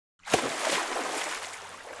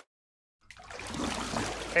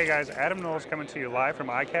Hey guys, Adam Knowles coming to you live from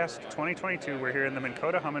ICAST 2022. We're here in the Minn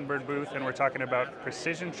Kota Hummingbird booth and we're talking about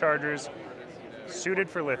precision chargers suited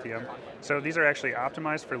for lithium. So these are actually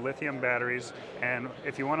optimized for lithium batteries, and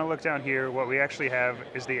if you want to look down here, what we actually have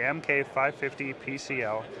is the MK550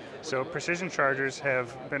 PCL. So precision chargers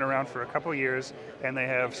have been around for a couple years and they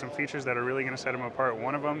have some features that are really going to set them apart.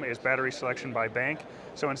 One of them is battery selection by bank.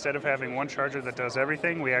 So instead of having one charger that does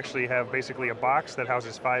everything, we actually have basically a box that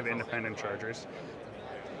houses 5 independent chargers.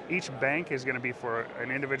 Each bank is going to be for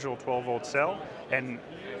an individual 12-volt cell, and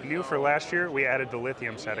new for last year, we added the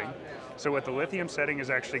lithium setting. So what the lithium setting is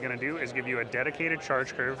actually going to do is give you a dedicated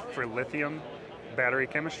charge curve for lithium battery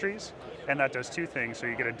chemistries, and that does two things. So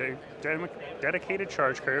you get a dedicated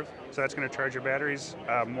charge curve, so that's going to charge your batteries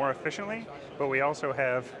more efficiently, but we also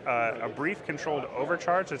have a brief controlled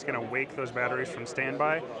overcharge that's going to wake those batteries from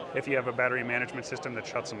standby if you have a battery management system that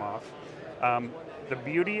shuts them off. The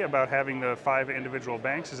beauty about having the 5 individual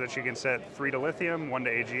banks is that you can set 3 to lithium, 1 to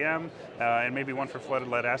AGM, and maybe 1 for flooded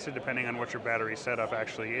lead acid, depending on what your battery setup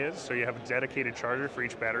actually is. So you have a dedicated charger for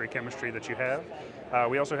each battery chemistry that you have.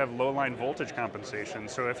 We also have low line voltage compensation.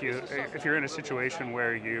 So if you're in a situation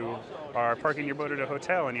where you are parking your boat at a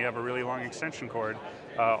hotel and you have a really long extension cord,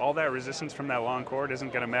 all that resistance from that long cord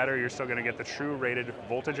isn't going to matter. You're still going to get the true rated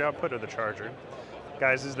voltage output of the charger.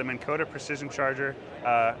 Guys, this is the Minn Kota Precision Charger,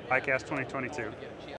 ICAST 2022.